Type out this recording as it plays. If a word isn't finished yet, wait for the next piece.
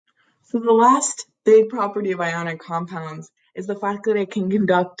So the last big property of ionic compounds is the fact that it can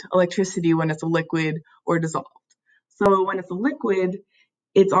conduct electricity when it's a liquid or dissolved. So when it's a liquid,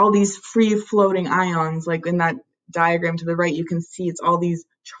 it's all these free floating ions, like in that diagram to the right, you can see it's all these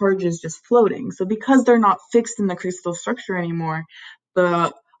charges just floating. So because they're not fixed in the crystal structure anymore,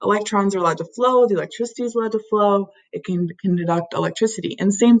 the electrons are allowed to flow, the electricity is allowed to flow, it can conduct electricity.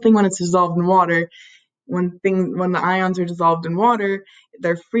 And same thing when it's dissolved in water. When the ions are dissolved in water,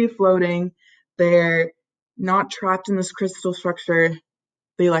 they're free floating, they're not trapped in this crystal structure,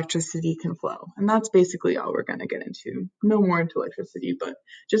 the electricity can flow. And that's basically all we're going to get into. No more into electricity, but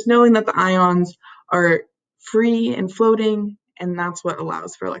just knowing that the ions are free and floating, and that's what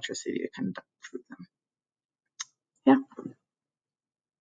allows for electricity to conduct through them. Yeah.